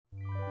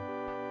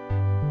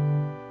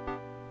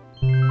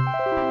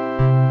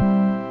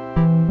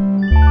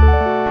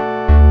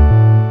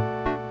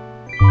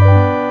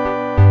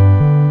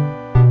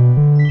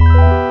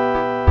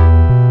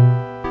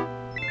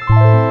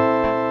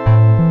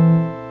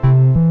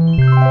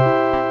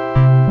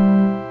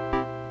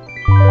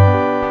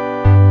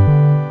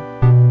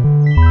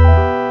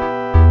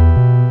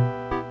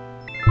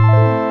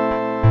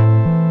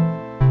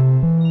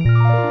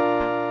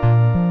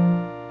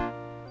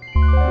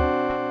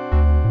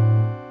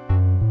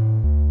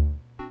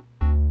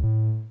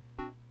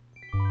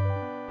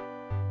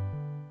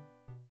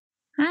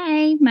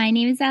My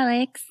name is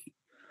Alex.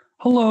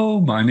 Hello,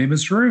 my name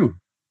is Drew.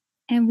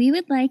 And we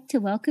would like to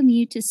welcome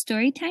you to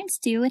Storytime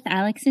Stew with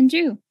Alex and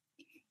Drew.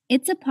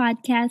 It's a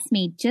podcast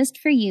made just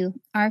for you,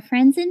 our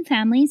friends and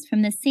families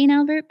from the St.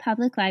 Albert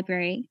Public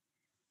Library.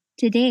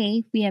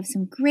 Today, we have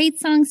some great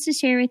songs to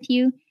share with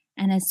you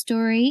and a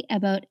story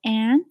about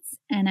ants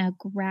and a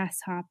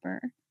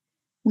grasshopper.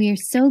 We are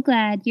so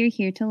glad you're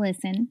here to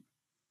listen.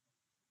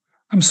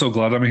 I'm so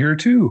glad I'm here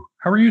too.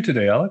 How are you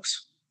today,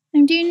 Alex?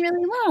 I'm doing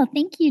really well.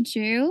 Thank you,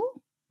 Drew.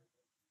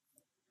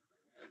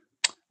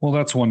 Well,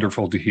 that's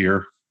wonderful to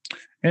hear.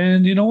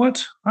 And you know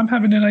what? I'm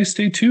having a nice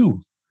day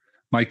too.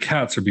 My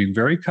cats are being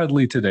very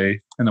cuddly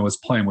today, and I was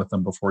playing with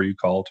them before you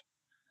called.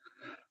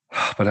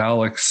 But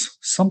Alex,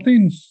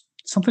 something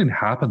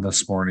happened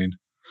this morning.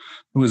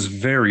 It was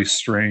very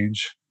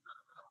strange.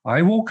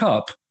 I woke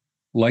up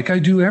like I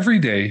do every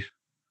day,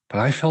 but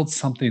I felt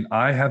something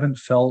I haven't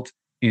felt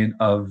in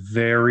a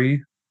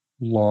very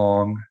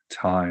long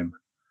time.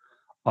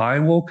 I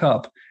woke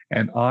up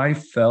and I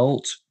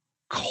felt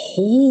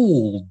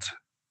cold.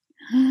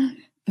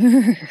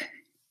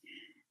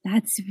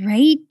 That's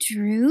right,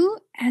 Drew.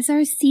 As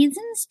our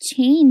seasons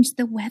change,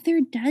 the weather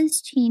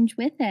does change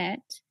with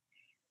it.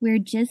 We're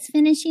just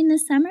finishing the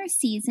summer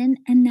season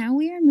and now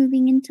we are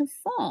moving into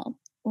fall,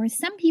 or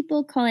some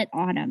people call it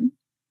autumn.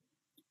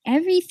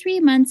 Every 3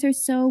 months or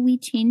so, we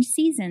change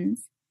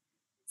seasons.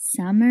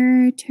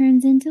 Summer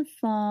turns into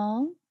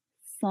fall,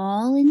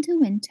 fall into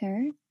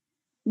winter,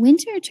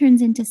 winter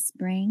turns into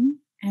spring,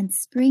 and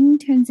spring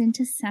turns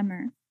into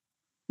summer.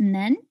 And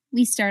then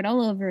we start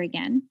all over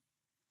again.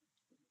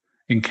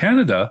 In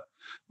Canada,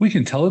 we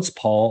can tell it's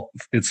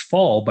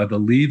fall by the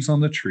leaves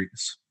on the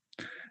trees.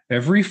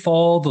 Every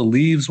fall, the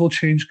leaves will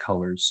change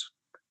colors,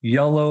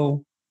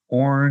 yellow,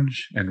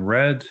 orange, and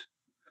red,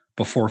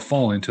 before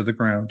falling to the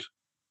ground.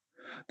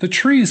 The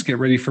trees get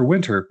ready for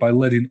winter by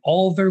letting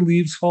all their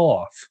leaves fall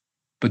off.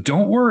 But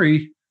don't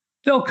worry,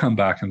 they'll come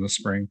back in the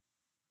spring.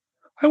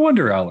 I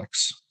wonder,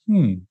 Alex,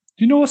 do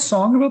you know a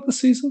song about the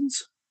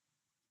seasons?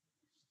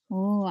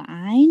 Oh,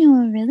 I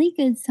know a really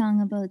good song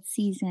about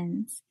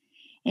seasons.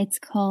 It's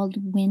called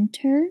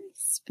Winter,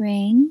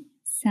 Spring,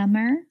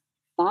 Summer,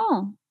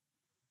 Fall.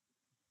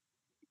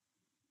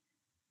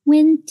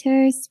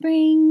 Winter,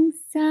 spring,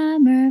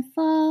 summer,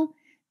 fall,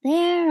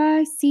 there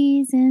are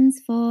seasons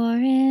for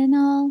in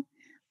all.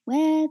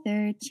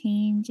 Weather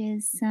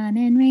changes, sun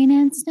and rain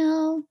and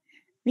snow,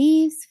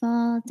 leaves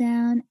fall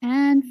down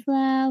and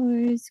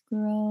flowers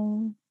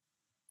grow.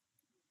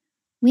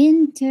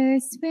 Winter,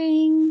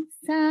 spring,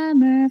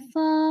 summer,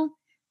 fall,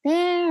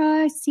 there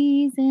are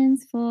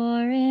seasons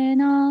for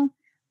in all.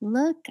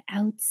 Look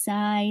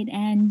outside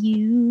and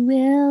you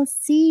will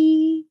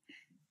see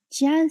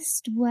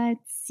just what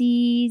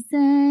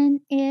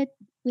season it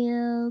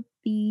will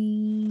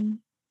be.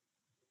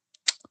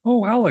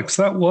 Oh, Alex,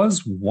 that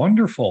was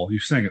wonderful. You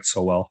sang it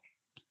so well.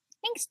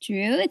 Thanks,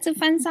 Drew. It's a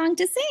fun song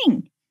to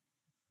sing.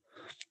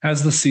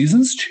 As the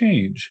seasons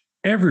change,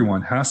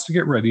 everyone has to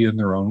get ready in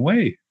their own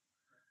way.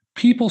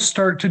 People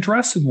start to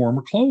dress in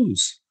warmer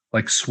clothes,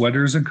 like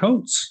sweaters and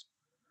coats.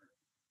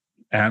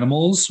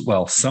 Animals,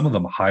 well, some of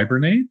them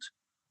hibernate,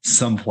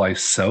 some fly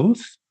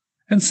south,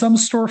 and some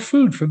store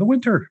food for the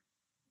winter.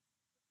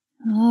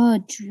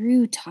 Oh,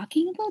 Drew,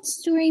 talking about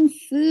storing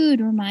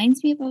food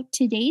reminds me about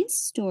today's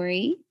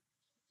story,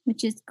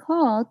 which is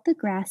called The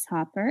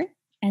Grasshopper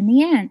and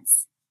the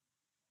Ants.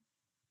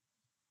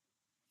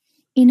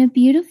 In a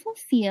beautiful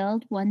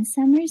field one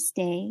summer's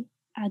day,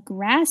 a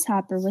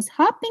grasshopper was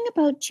hopping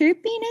about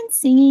chirping and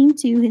singing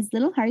to his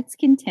little heart's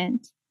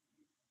content.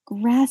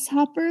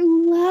 Grasshopper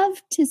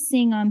loved to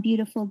sing on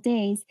beautiful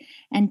days,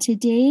 and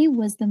today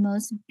was the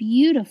most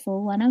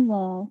beautiful one of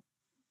all.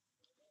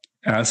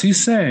 As he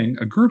sang,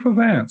 a group of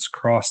ants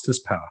crossed his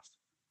path,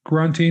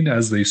 grunting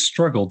as they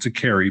struggled to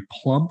carry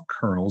plump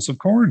kernels of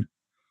corn.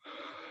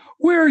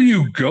 "Where are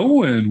you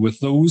going with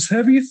those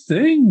heavy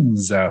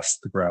things?"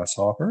 asked the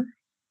grasshopper.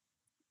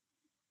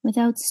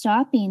 Without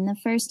stopping, the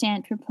first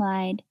ant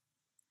replied,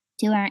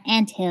 "To our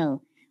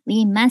anthill.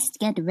 We must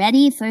get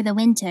ready for the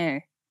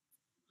winter."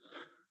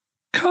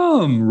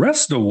 "Come,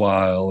 rest a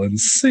while and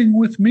sing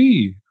with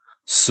me.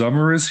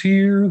 Summer is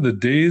here, the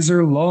days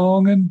are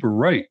long and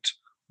bright.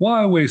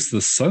 Why waste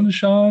the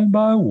sunshine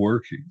by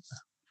working?"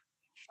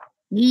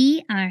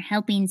 "We are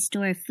helping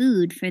store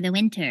food for the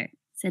winter,"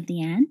 said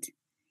the ant,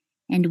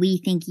 "and we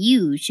think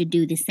you should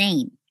do the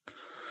same."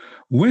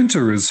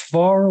 "Winter is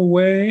far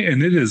away,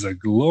 and it is a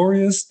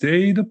glorious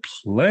day to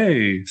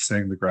play,"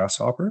 sang the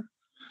grasshopper.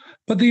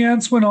 But the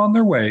ants went on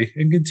their way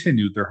and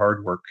continued their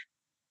hard work.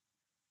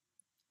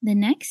 The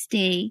next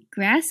day,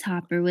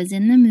 Grasshopper was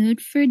in the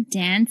mood for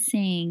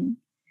dancing.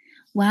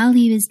 While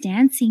he was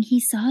dancing, he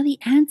saw the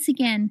ants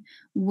again,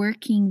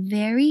 working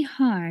very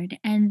hard,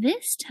 and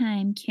this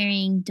time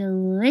carrying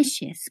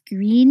delicious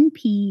green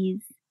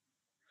peas.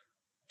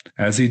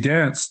 As he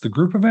danced, the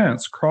group of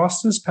ants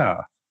crossed his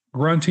path,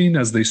 grunting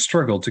as they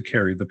struggled to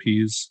carry the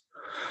peas.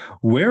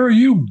 "Where are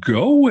you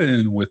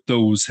going with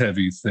those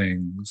heavy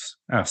things?"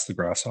 asked the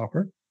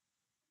grasshopper.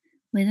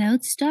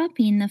 Without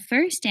stopping, the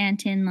first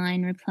ant in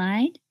line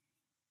replied,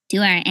 To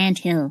our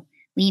anthill.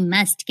 We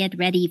must get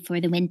ready for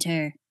the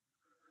winter.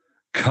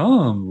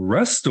 Come,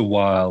 rest a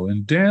while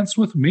and dance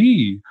with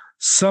me.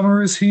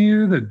 Summer is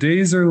here, the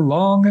days are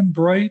long and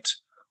bright.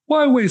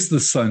 Why waste the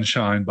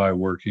sunshine by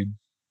working?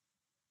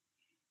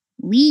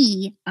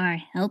 We are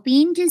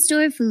helping to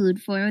store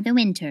food for the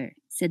winter,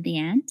 said the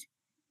ant,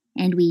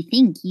 and we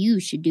think you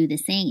should do the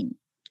same.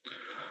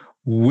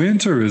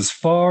 Winter is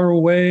far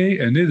away,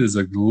 and it is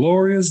a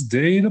glorious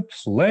day to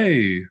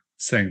play,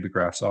 sang the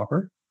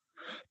grasshopper.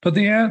 But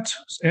the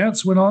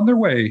ants went on their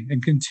way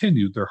and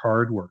continued their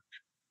hard work.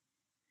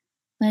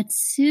 But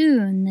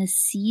soon the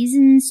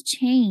seasons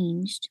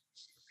changed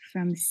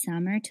from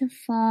summer to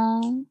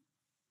fall,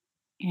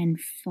 and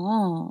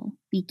fall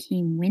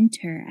became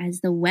winter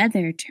as the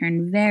weather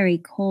turned very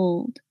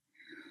cold.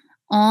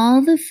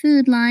 All the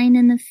food lying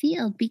in the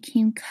field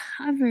became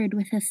covered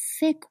with a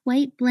thick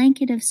white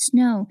blanket of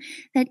snow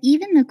that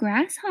even the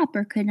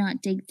grasshopper could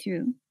not dig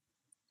through.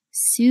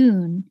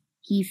 Soon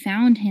he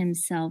found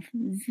himself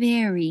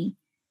very,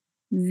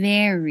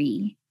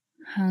 very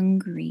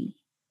hungry.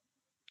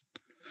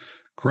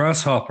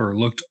 Grasshopper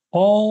looked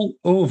all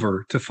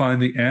over to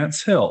find the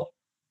ants' hill,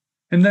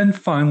 and then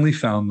finally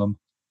found them.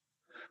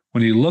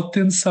 When he looked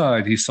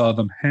inside, he saw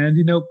them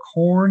handing out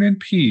corn and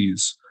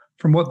peas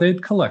from what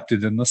they'd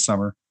collected in the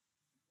summer.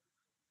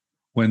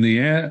 When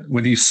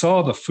he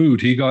saw the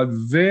food, he got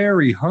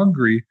very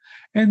hungry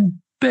and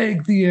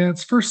begged the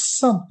ants for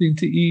something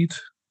to eat.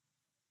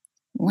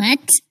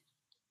 What?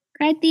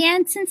 Cried the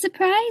ants in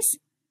surprise.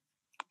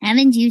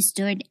 Haven't you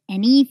stored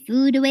any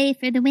food away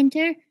for the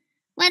winter?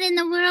 What in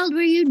the world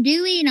were you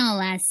doing all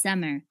last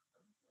summer?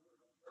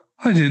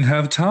 I didn't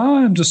have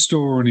time to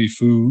store any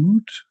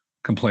food,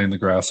 complained the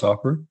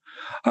grasshopper.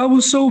 I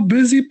was so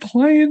busy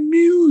playing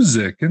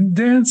music and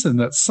dancing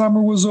that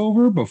summer was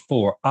over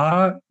before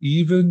I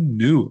even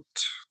knew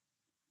it.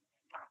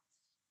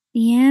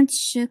 The ants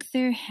shook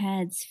their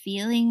heads,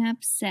 feeling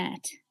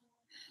upset.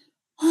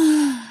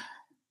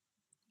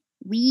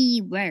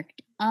 We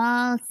worked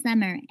all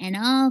summer and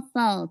all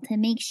fall to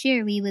make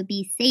sure we would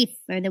be safe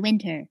for the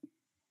winter.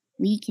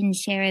 We can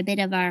share a bit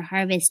of our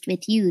harvest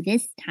with you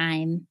this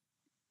time.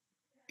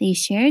 They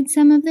shared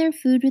some of their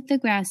food with the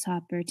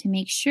grasshopper to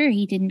make sure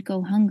he didn't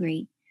go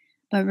hungry,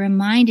 but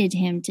reminded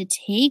him to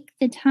take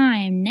the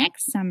time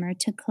next summer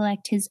to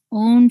collect his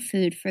own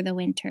food for the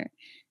winter,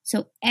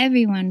 so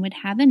everyone would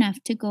have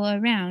enough to go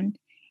around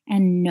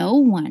and no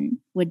one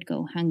would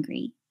go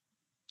hungry.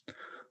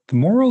 The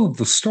moral of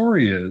the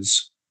story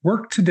is,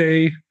 work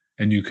today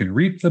and you can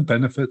reap the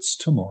benefits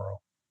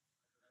tomorrow.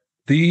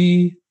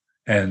 The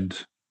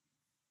end.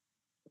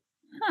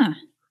 That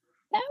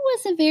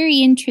was a very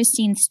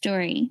interesting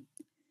story.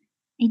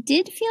 I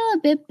did feel a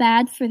bit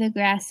bad for the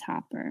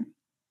grasshopper,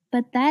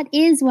 but that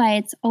is why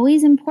it's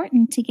always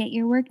important to get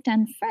your work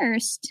done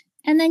first,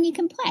 and then you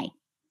can play.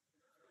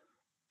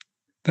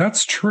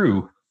 That's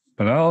true,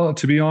 but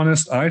to be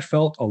honest, I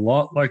felt a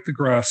lot like the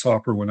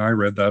grasshopper when I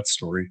read that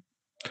story.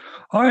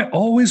 I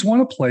always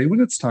want to play when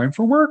it's time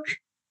for work.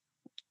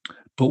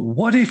 But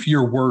what if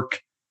your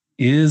work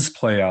is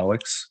play,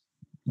 Alex?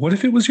 What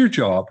if it was your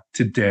job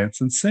to dance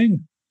and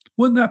sing?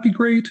 Wouldn't that be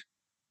great?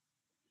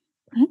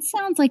 That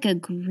sounds like a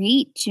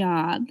great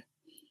job.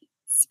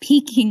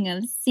 Speaking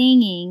of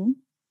singing,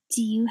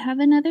 do you have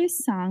another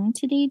song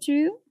today,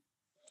 Drew?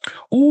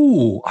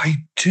 Oh, I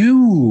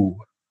do.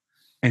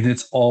 And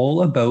it's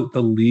all about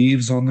the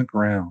leaves on the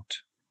ground.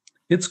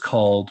 It's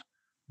called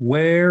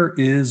Where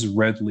is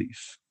Red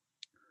Leaf?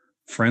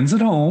 Friends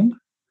at home,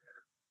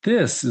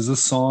 this is a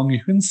song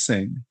you can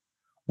sing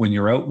when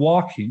you're out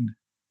walking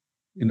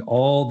and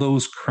all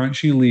those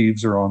crunchy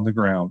leaves are on the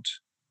ground.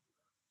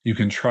 You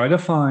can try to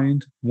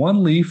find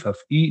one leaf of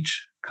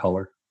each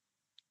color.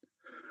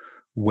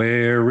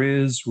 Where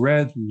is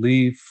red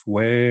leaf?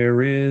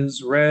 Where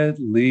is red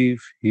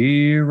leaf?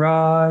 Here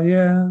I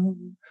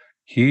am.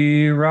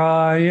 Here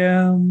I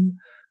am.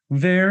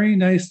 Very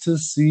nice to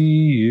see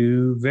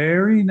you.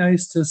 Very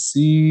nice to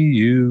see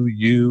you.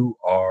 You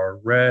are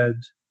red.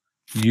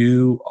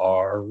 You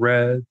are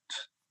red.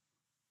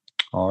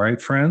 All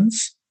right,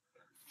 friends.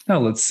 Now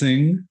let's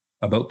sing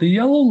about the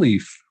yellow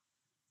leaf.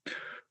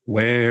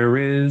 Where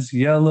is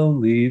yellow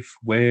leaf?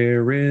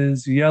 Where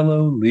is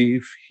yellow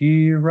leaf?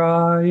 Here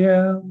I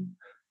am.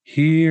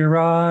 Here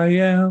I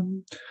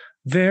am.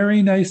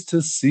 Very nice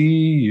to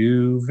see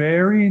you.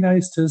 Very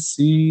nice to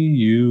see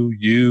you.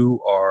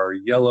 You are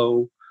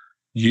yellow.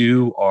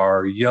 You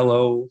are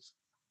yellow.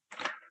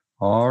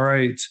 All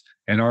right.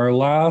 And our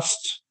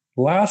last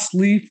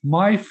leaf,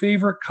 my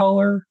favorite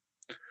color.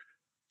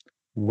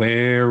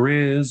 Where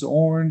is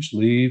orange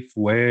leaf?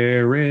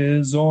 Where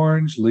is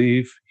orange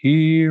leaf?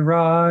 Here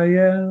I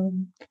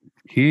am.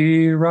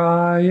 Here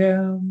I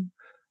am.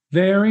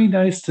 Very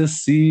nice to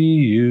see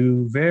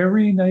you.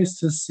 Very nice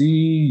to see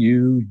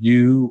you.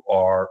 You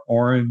are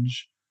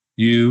orange.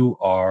 You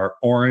are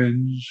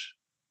orange.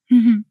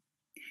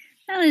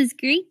 That was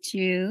great,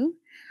 Drew.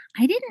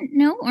 I didn't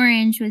know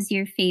orange was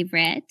your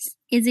favorite.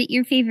 Is it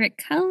your favorite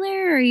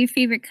color or your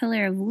favorite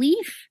color of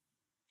leaf?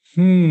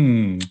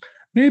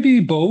 Maybe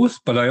both,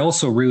 but I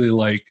also really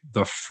like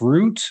the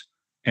fruit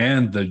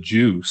and the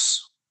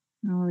juice.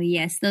 Oh,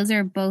 yes, those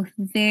are both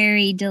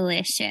very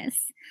delicious.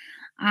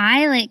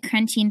 I like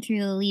crunching through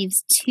the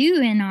leaves too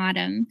in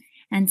autumn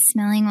and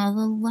smelling all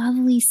the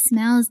lovely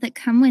smells that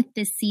come with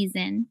this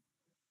season.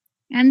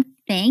 And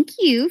thank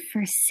you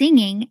for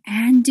singing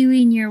and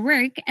doing your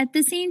work at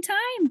the same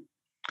time.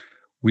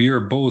 We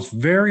are both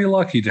very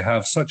lucky to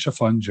have such a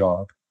fun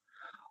job.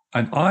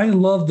 And I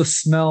love the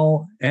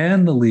smell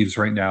and the leaves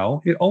right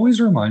now. It always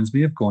reminds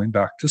me of going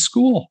back to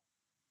school.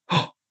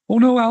 Oh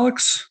no,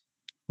 Alex.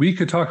 We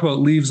could talk about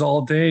leaves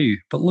all day,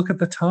 but look at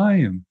the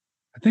time.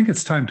 I think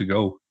it's time to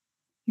go.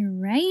 You're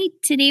right.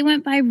 Today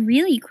went by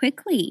really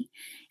quickly.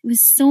 It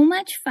was so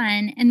much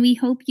fun, and we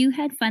hope you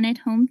had fun at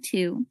home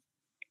too.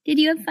 Did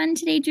you have fun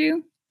today,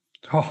 Drew?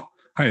 Oh,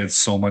 I had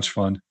so much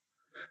fun.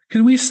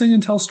 Can we sing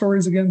and tell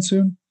stories again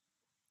soon?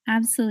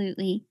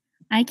 Absolutely.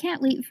 I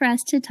can't wait for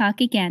us to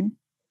talk again.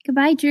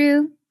 Goodbye,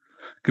 Drew.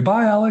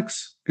 Goodbye,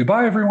 Alex.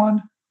 Goodbye,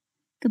 everyone.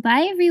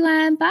 Goodbye,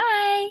 everyone.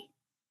 Bye.